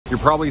You're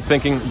probably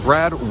thinking,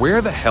 Brad,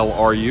 where the hell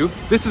are you?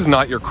 This is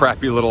not your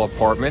crappy little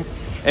apartment.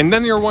 And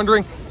then you're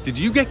wondering, did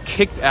you get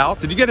kicked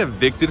out? Did you get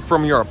evicted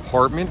from your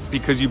apartment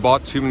because you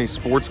bought too many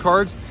sports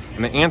cards?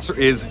 And the answer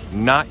is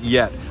not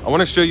yet. I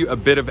want to show you a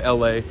bit of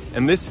LA,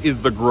 and this is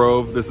the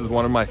Grove. This is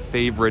one of my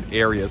favorite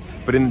areas.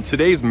 But in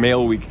today's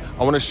mail week,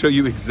 I want to show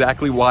you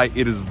exactly why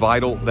it is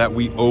vital that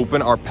we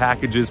open our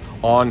packages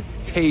on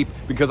tape,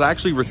 because I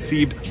actually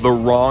received the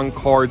wrong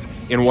cards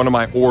in one of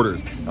my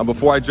orders. Now,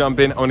 before I jump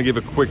in, I want to give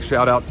a quick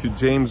shout out to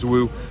James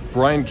Wu,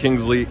 Brian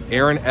Kingsley,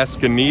 Aran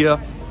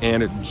Escanilla,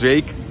 and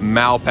Jake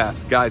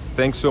Malpass. Guys,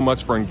 thanks so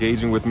much for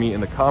engaging with me in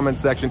the comment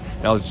section.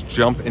 Now let's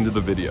jump into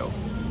the video.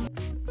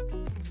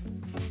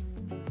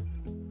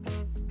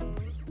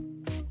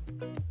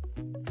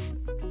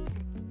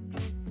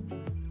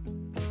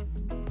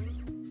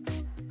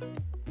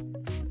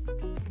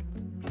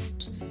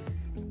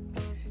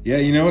 Yeah,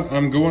 you know what?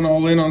 I'm going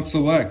all in on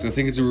Select. I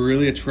think it's a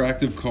really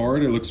attractive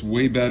card. It looks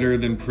way better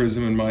than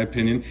Prism in my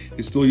opinion.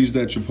 They still use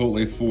that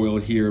Chipotle foil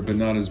here, but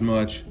not as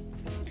much.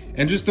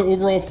 And just the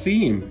overall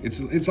theme,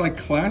 it's like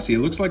classy. It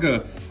looks like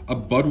a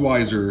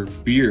Budweiser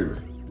beer.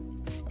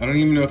 I don't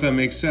even know if that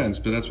makes sense,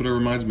 but that's what it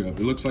reminds me of.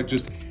 It looks like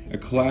just a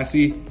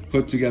classy,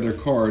 put together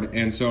card.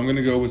 And so I'm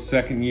gonna go with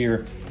second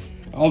year.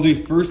 I'll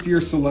do first year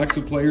selects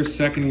of players,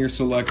 second year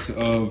selects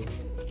of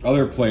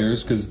other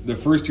players, because the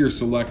first year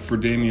select for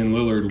Damian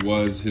Lillard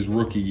was his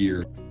rookie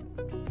year.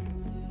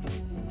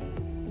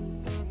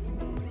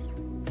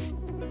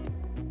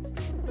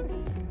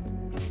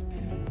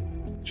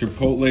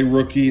 Chipotle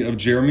rookie of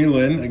Jeremy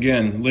Lin.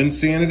 Again,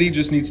 Linsanity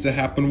just needs to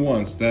happen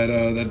once.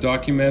 That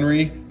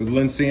documentary with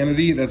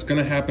Linsanity, that's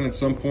gonna happen at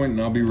some point and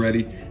I'll be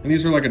ready. And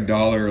these are like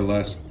 $1 or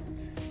less.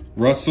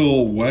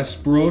 Russell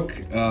Westbrook,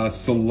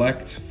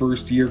 select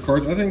first year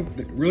cards. I think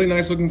really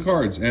nice looking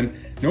cards. And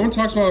no one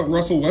talks about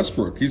Russell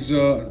Westbrook. He's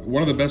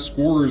one of the best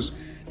scorers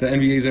the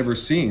NBA's ever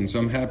seen, so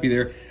I'm happy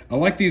there. I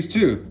like these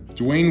too.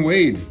 Dwayne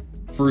Wade,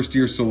 first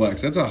year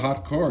selects. That's a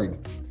hot card.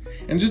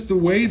 And just the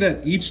way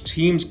that each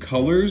team's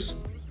colors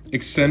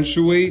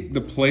accentuate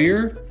the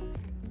player,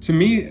 to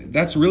me,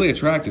 that's really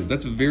attractive.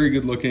 That's a very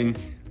good looking.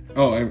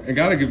 Oh, I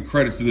gotta give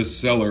credit to this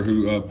seller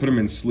who put them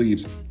in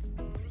sleeves.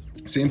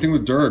 Same thing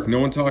with Dirk. No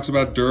one talks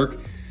about Dirk.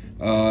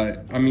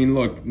 I mean,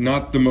 look,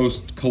 not the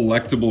most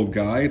collectible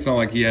guy. It's not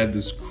like he had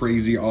this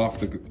crazy off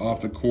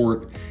the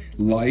court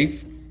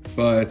life,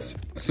 but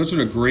such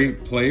a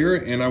great player.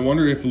 And I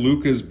wonder if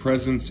Luka's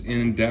presence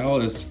in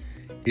Dallas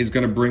is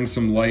going to bring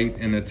some light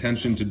and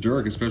attention to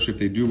Dirk, especially if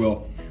they do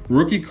well.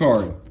 Rookie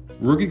card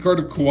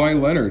of Kawhi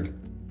Leonard.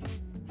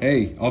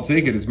 Hey, I'll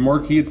take it. It's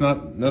marquee. It's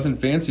nothing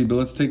fancy, but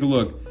let's take a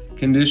look.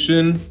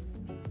 Condition.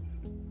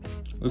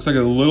 Looks like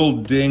a little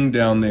ding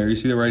down there. You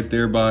see that right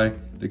there by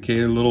the K,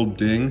 a little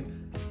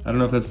ding. I don't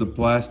know if that's the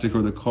plastic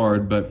or the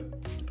card, but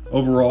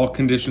overall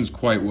conditions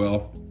quite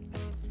well.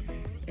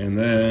 And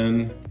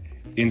then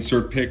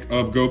insert pick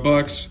of Go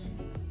Bucks,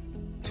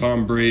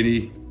 Tom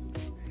Brady.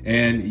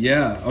 And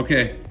yeah,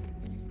 okay,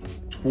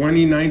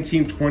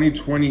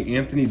 2019-2020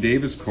 Anthony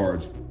Davis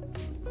cards.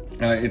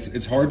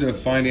 It's hard to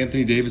find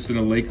Anthony Davis in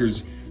a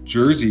Lakers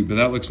jersey, but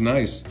that looks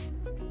nice.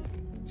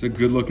 It's a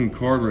good looking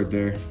card right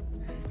there.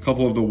 A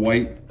couple of the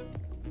white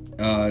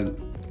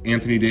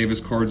Anthony Davis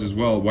cards as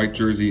well, white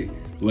jersey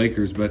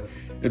Lakers, but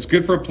it's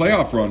good for a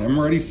playoff run. I'm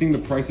already seeing the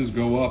prices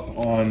go up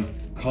on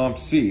Comp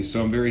C,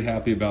 so I'm very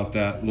happy about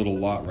that little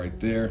lot right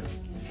there.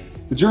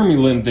 The Jeremy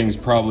Lin thing's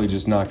probably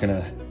just not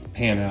gonna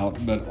pan out,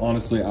 but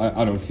honestly,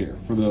 I don't care.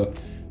 For the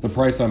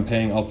price I'm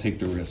paying, I'll take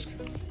the risk.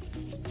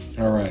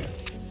 All right.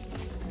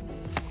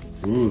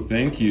 Ooh,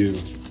 thank you.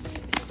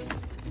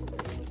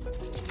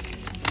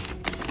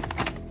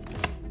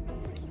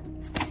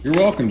 You're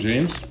welcome,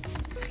 James.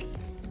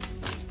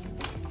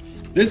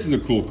 This is a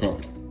cool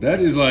card.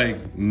 That is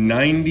like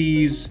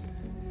 90s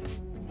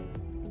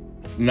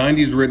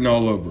written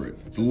all over it.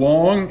 It's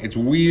long, it's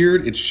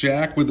weird, it's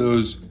Shaq with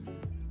those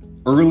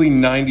early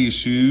 90s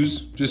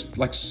shoes, just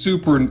like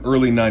super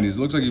early 90s. It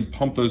looks like you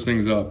pump those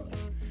things up.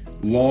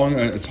 Long,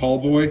 a tall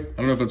boy. I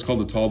don't know if that's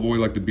called a tall boy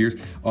like the beers.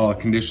 Oh,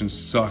 condition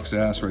sucks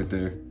ass right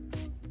there.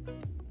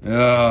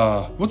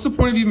 What's the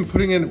point of even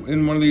putting it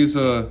in one of these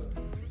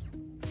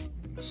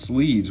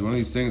sleeves, one of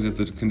these things if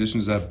the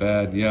condition's that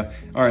bad? Yeah.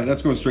 All right,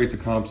 that's going straight to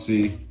Comp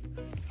C.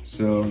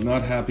 So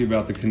not happy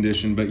about the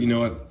condition, but you know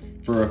what?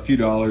 For a few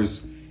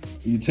dollars,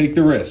 you take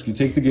the risk, you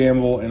take the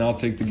gamble, and I'll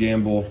take the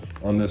gamble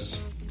on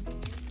this.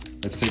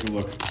 Let's take a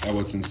look at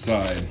what's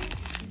inside.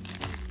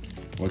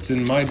 What's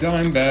in my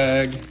dime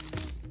bag?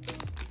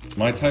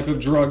 My type of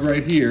drug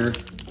right here.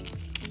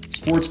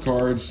 Sports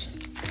cards.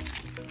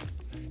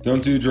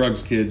 Don't do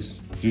drugs, kids.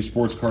 Do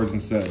sports cards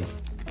instead.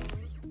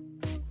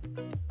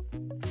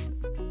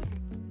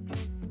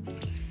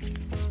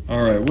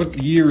 All right,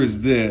 what year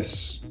is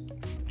this?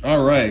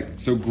 All right,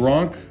 so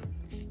Gronk,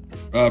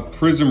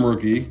 Prism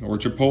rookie, or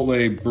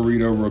Chipotle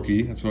burrito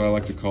rookie. That's what I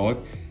like to call it.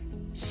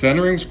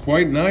 Centering's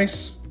quite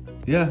nice.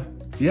 Yeah,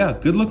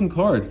 good looking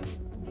card.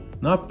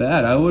 Not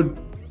bad. I would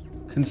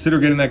consider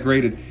getting that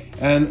graded.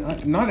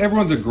 And not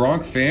everyone's a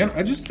Gronk fan.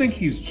 I just think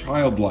he's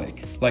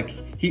childlike. Like,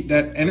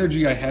 that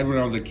energy I had when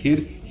I was a kid,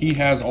 he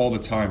has all the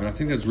time, and I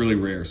think that's really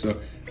rare. So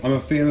I'm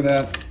a fan of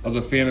that. I was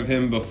a fan of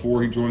him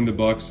before he joined the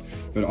Bucks,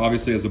 but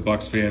obviously as a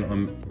Bucks fan,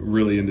 I'm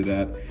really into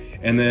that.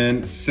 And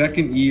then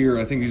second year,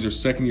 I think these are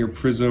second year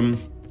Prism.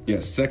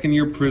 Yeah, second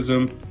year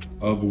Prism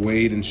of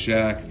Wade and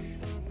Shaq.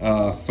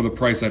 For the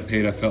price I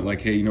paid, I felt like,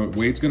 hey, you know what,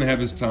 Wade's gonna have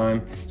his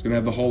time. He's gonna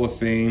have the Hall of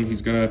Fame. He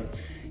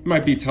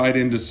might be tied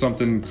into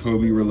something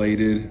Kobe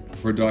related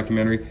for a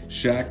documentary.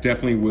 Shaq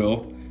definitely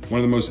will. One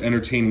of the most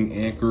entertaining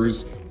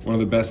anchors, one of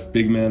the best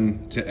big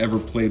men to ever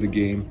play the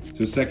game.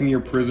 So second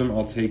year Prism,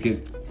 I'll take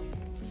it.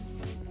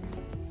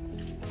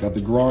 Got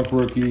the Gronk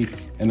rookie,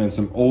 and then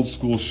some old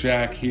school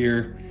Shaq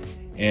here.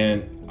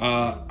 And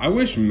I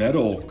wish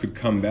Metal could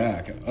come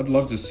back. I'd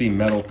love to see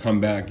Metal come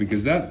back,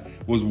 because that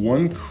was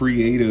one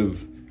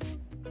creative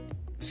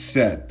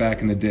set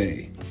back in the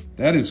day.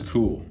 That is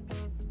cool.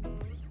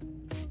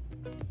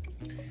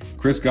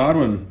 Chris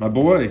Godwin, my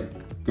boy,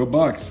 go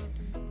Bucks.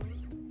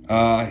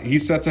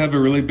 He's set to have a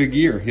really big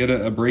year. He had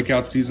a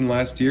breakout season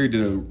last year. He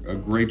did a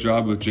great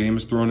job with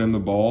Jameis throwing in the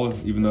ball,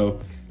 even though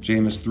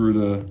Jameis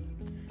threw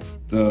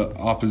the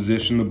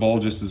opposition the ball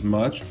just as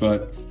much.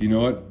 But you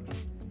know what?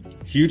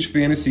 Huge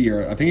fantasy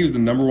year. I think he was the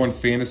 #1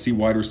 fantasy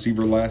wide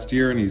receiver last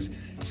year, and he's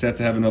set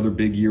to have another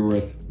big year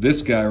with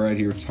this guy right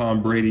here,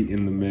 Tom Brady,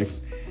 in the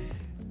mix.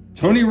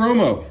 Tony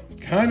Romo.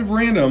 Kind of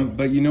random,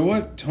 but you know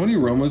what? Tony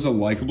Romo's a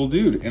likable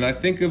dude, and I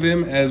think of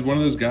him as one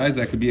of those guys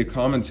that could be a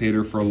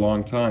commentator for a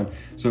long time.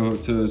 So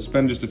to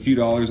spend just a few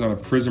dollars on a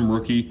Prism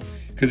rookie,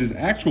 because his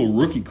actual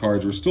rookie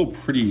cards were still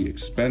pretty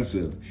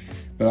expensive.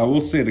 But I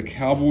will say the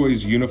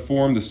Cowboys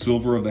uniform, the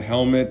silver of the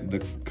helmet,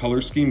 the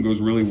color scheme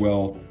goes really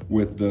well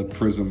with the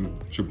Prism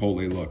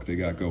Chipotle look they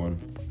got going.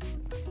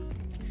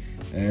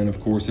 And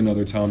of course,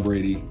 another Tom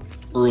Brady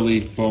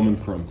early Bowman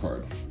Chrome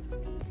card.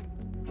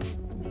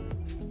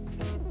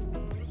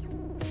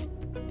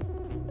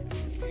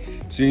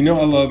 So you know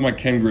I love my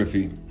Ken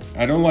Griffey.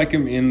 I don't like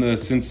him in the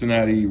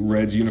Cincinnati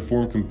Reds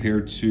uniform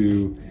compared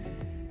to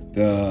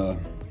the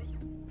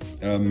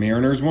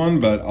Mariners one,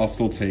 but I'll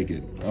still take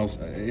it.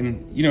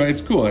 And you know, it's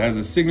cool. It has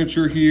a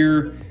signature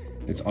here.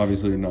 It's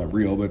obviously not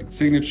real, but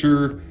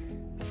signature.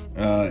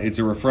 It's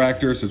a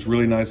refractor, so it's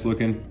really nice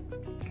looking.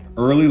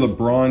 Early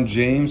LeBron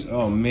James.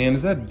 Oh man,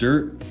 is that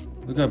dirt?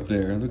 Look up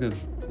there. Look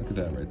at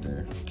that right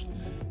there.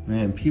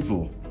 Man,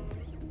 people.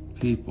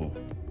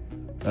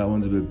 That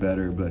one's a bit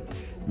better, but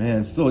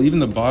man, still, even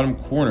the bottom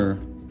corner,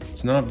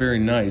 it's not very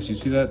nice. You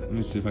see that? Let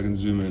me see if I can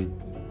zoom in.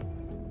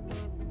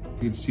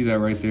 You can see that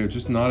right there.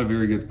 Just not a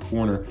very good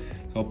corner.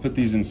 So I'll put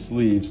these in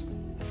sleeves.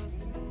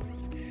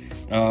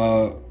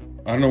 I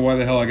don't know why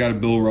the hell I got a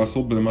Bill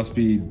Russell, but it must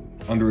be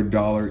under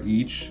 $1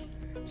 each.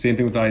 Same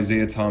thing with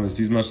Isaiah Thomas.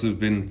 These must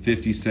have been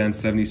 50 cents,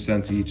 70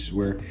 cents each,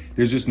 where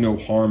there's just no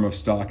harm of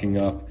stocking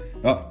up.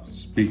 Oh,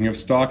 speaking of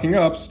stocking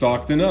up,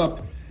 Stockton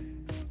up.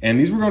 And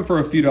these were going for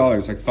a few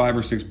dollars, like $5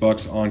 or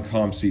 $6 on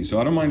ComC.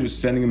 So I don't mind just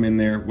sending them in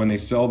there. When they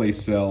sell, they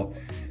sell.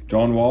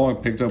 John Wall, I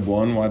picked up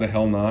one. Why the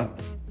hell not?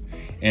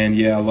 And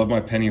yeah, I love my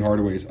Penny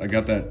Hardaways. I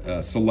got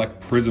that Select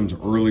Prisms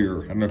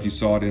earlier. I don't know if you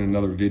saw it in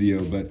another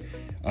video, but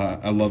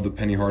I love the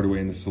Penny Hardaway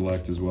in the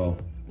Select as well.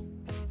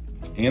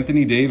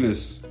 Anthony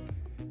Davis.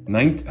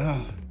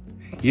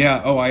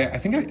 Yeah, oh, I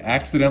think I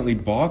accidentally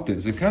bought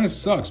this. It kind of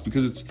sucks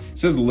because it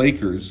says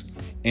Lakers,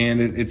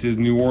 and it's his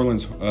New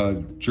Orleans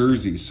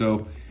jersey.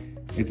 So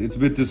it's a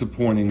bit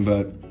disappointing,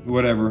 but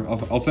whatever.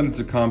 I'll send it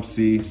to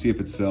ComC, see if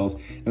it sells.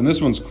 And this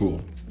one's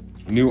cool.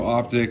 New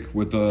optic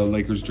with the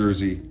Lakers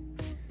jersey.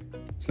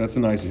 So that's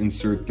a nice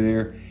insert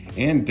there.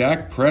 And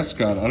Dak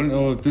Prescott. I don't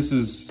know if this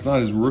is, it's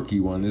not his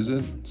rookie one, is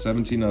it?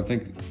 17, I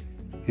think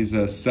his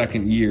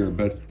second year,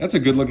 but that's a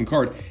good looking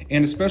card.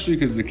 And especially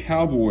because the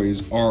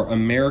Cowboys are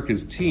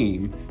America's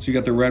team, so you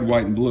got the red,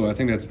 white, and blue. I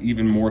think that's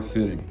even more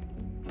fitting.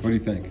 What do you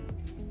think?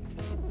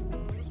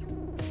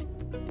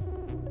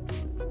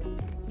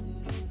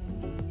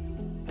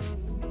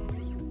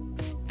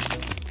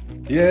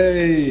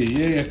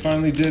 Yay, I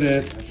finally did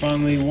it. I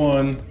finally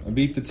won. I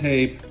beat the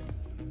tape.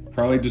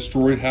 Probably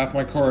destroyed half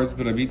my cards,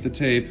 but I beat the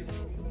tape.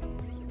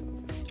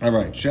 All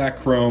right, Shaq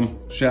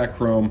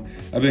Chrome.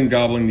 I've been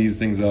gobbling these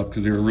things up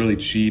because they were really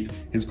cheap.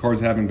 His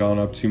cards haven't gone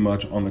up too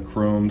much on the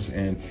Chromes,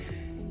 and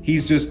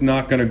he's just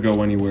not gonna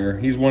go anywhere.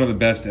 He's one of the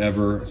best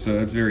ever, so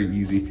that's very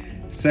easy.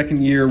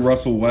 Second year,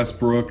 Russell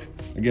Westbrook.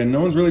 Again,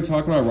 no one's really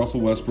talking about Russell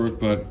Westbrook,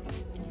 but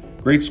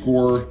great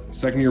scorer.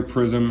 Second year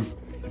Prism.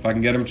 If I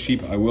can get them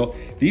cheap, I will.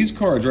 These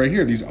cards right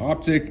here, these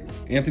optic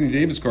Anthony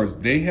Davis cards,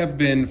 they have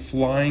been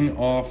flying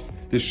off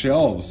the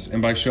shelves.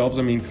 And by shelves,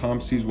 I mean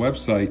ComC's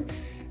website.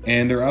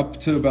 And they're up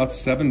to about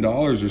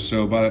 $7 or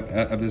so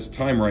at this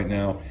time right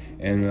now.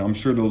 And I'm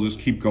sure they'll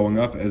just keep going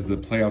up as the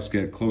playoffs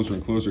get closer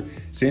and closer.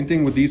 Same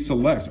thing with these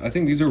selects. I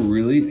think these are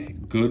really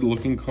good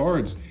looking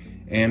cards.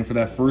 And for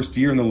that first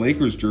year in the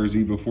Lakers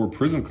jersey before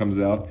Prism comes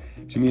out,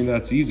 to me,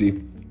 that's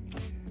easy.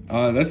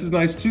 This is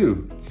nice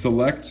too.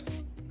 Select.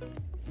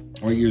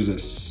 What year is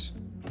this?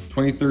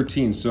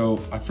 2013.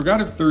 So I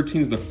forgot if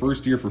 13 is the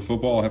first year for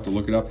football. I'll have to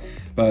look it up.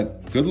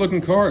 But good looking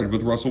card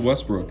with Russell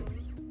Westbrook.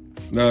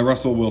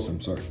 Russell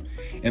Wilson, sorry.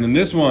 And then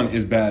this one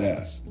is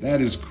badass.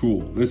 That is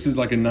cool. This is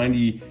like a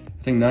 90,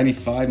 I think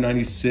 95,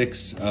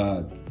 96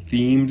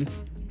 themed.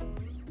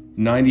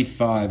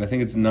 95, I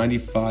think it's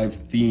 95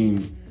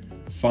 themed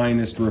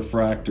finest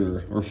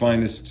refractor, or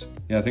finest,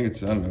 yeah, I think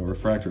it's, I don't know,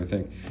 refractor, I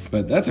think.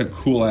 But that's a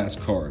cool ass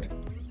card.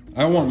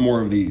 I want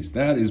more of these.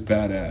 That is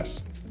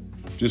badass.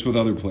 Just with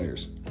other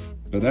players.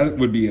 But that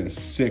would be a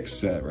sick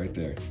set right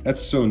there. That's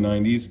so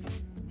 90s.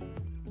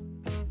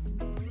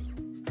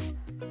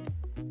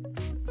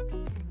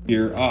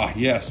 Here,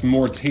 yes,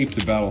 more tape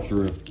to battle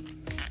through.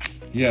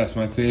 Yes,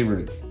 my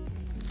favorite.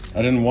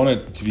 I didn't want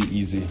it to be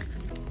easy.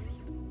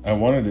 I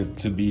wanted it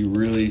to be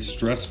really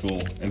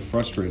stressful and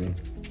frustrating.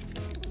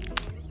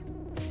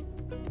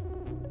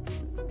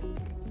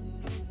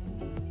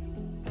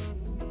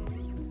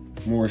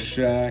 More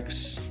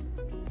Shaqs.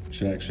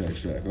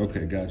 Shaq.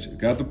 Okay, gotcha.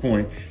 Got the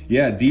point.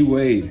 Yeah, D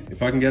Wade.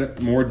 If I can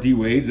get more D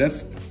Wades,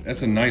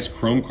 that's a nice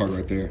chrome card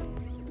right there.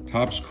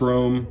 Topps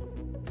chrome.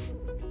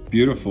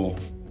 Beautiful.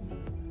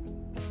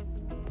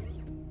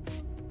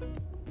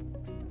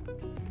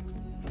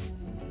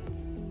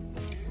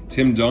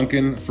 Tim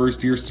Duncan,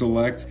 first year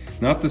select.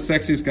 Not the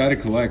sexiest guy to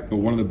collect, but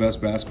one of the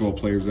best basketball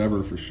players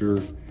ever for sure.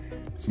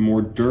 Some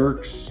more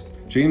Dirks.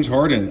 James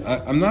Harden.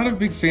 I'm not a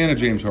big fan of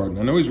James Harden.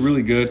 I know he's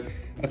really good.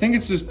 I think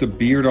it's just the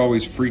beard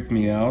always freaked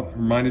me out.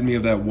 Reminded me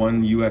of that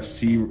one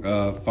UFC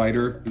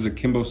fighter. Is it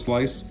Kimbo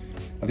Slice?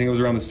 I think it was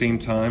around the same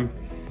time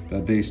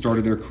that they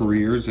started their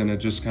careers, and it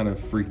just kind of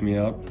freaked me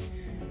out.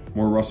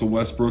 More Russell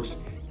Westbrooks.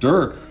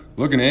 Dirk,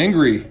 looking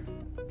angry.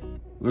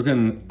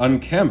 Looking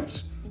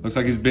unkempt. Looks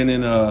like he's been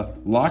in a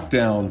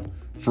lockdown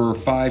for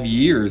 5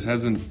 years.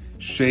 Hasn't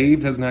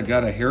shaved, hasn't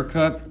got a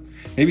haircut.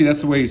 Maybe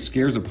that's the way he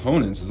scares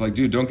opponents. It's like,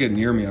 dude, don't get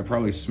near me. I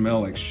probably smell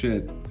like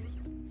shit.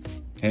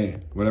 Hey,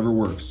 whatever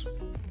works.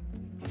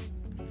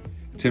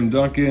 Tim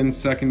Duncan,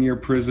 second year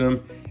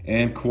Prism,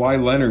 and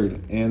Kawhi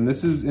Leonard. And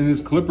this is in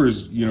his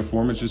Clippers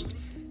uniform. It's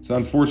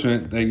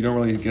unfortunate that you don't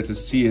really get to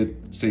see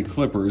it say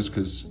Clippers,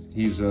 because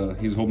he's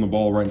holding the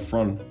ball right in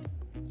front.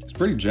 It's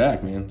pretty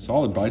jacked, man.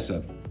 Solid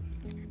bicep.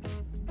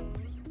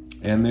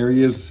 And there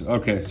he is.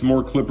 Okay, some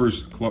more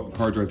Clippers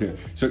cards right there.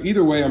 So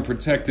either way, I'm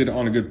protected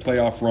on a good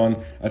playoff run.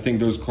 I think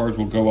those cards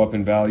will go up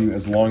in value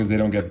as long as they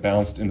don't get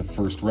bounced in the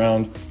first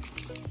round.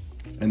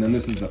 And then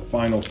this is the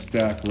final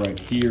stack right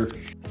here.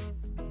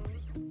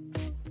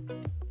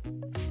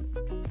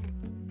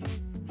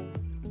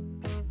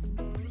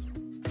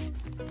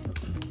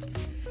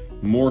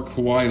 More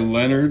Kawhi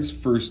Leonard's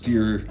first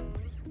year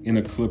in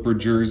a Clipper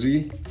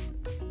jersey.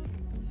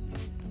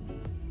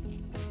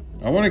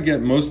 I want to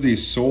get most of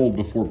these sold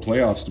before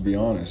playoffs, to be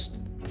honest.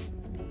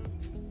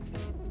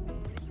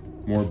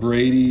 More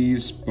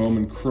Brady's,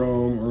 Bowman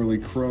Chrome, early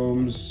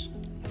Chromes.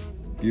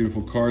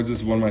 Beautiful cards. This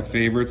is one of my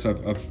favorites.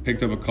 I've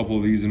picked up a couple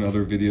of these in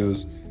other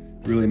videos.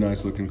 Really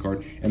nice looking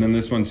card. And then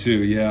this one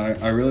too. Yeah,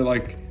 I really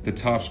like the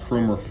Topps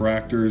Chrome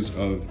refractors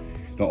of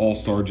the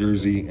All-Star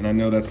jersey. And I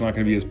know that's not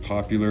going to be as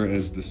popular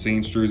as the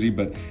Saints jersey,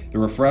 but the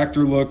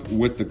refractor look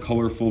with the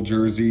colorful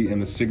jersey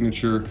and the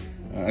signature,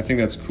 I think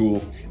that's cool.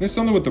 And there's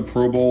something with the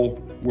Pro Bowl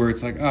where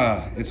it's like,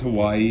 it's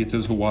Hawaii. It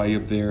says Hawaii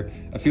up there.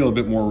 I feel a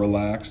bit more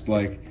relaxed,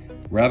 like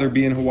rather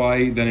be in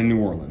Hawaii than in New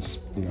Orleans,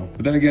 you know.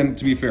 But then again,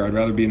 to be fair, I'd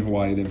rather be in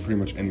Hawaii than pretty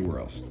much anywhere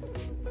else.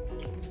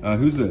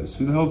 Who's this?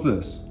 Who the hell's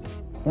this?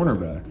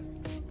 Cornerback.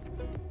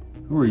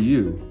 Who are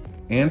you?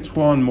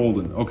 Antoine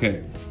Molden.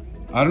 Okay,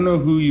 I don't know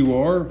who you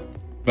are,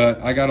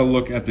 but I gotta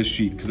look at the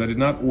sheet because I did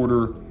not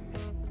order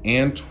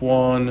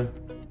Antoine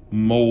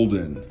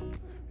Molden.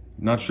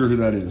 Not sure who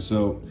that is,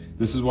 so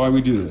this is why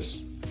we do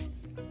this.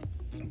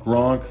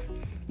 Gronk,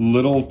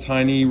 little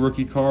tiny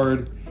rookie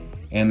card,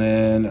 and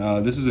then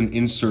this is an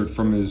insert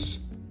from his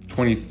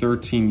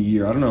 2013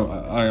 year. I don't know,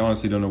 I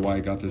honestly don't know why I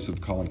got this of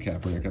Colin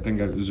Kaepernick. I think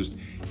it was just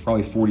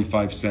probably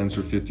 45 cents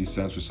or 50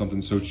 cents or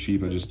something so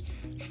cheap I just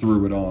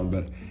threw it on,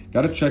 but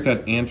gotta check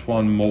out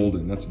Antoine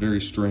Molden. That's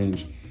very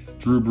strange.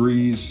 Drew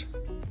Brees.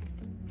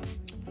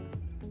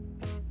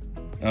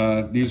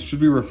 These should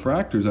be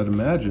refractors, I'd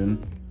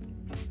imagine.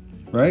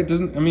 Right? I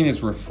mean,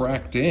 it's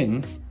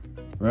refracting,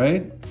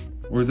 right?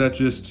 Or is that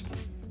just...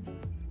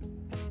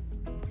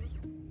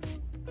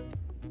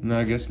 No,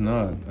 I guess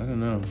not. I don't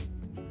know.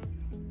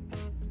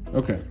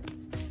 Okay.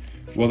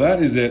 Well,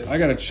 that is it. I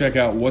gotta check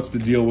out what's the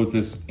deal with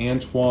this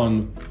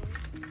Antoine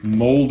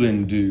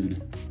Molden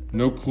dude.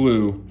 No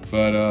clue,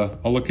 but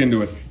I'll look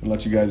into it and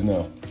let you guys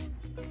know.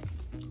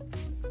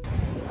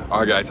 All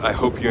right, guys, I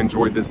hope you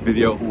enjoyed this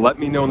video. Let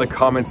me know in the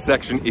comments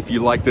section if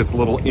you like this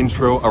little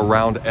intro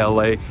around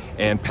LA,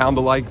 and pound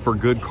the like for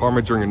good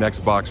karma during your next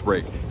box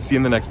break. See you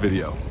in the next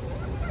video.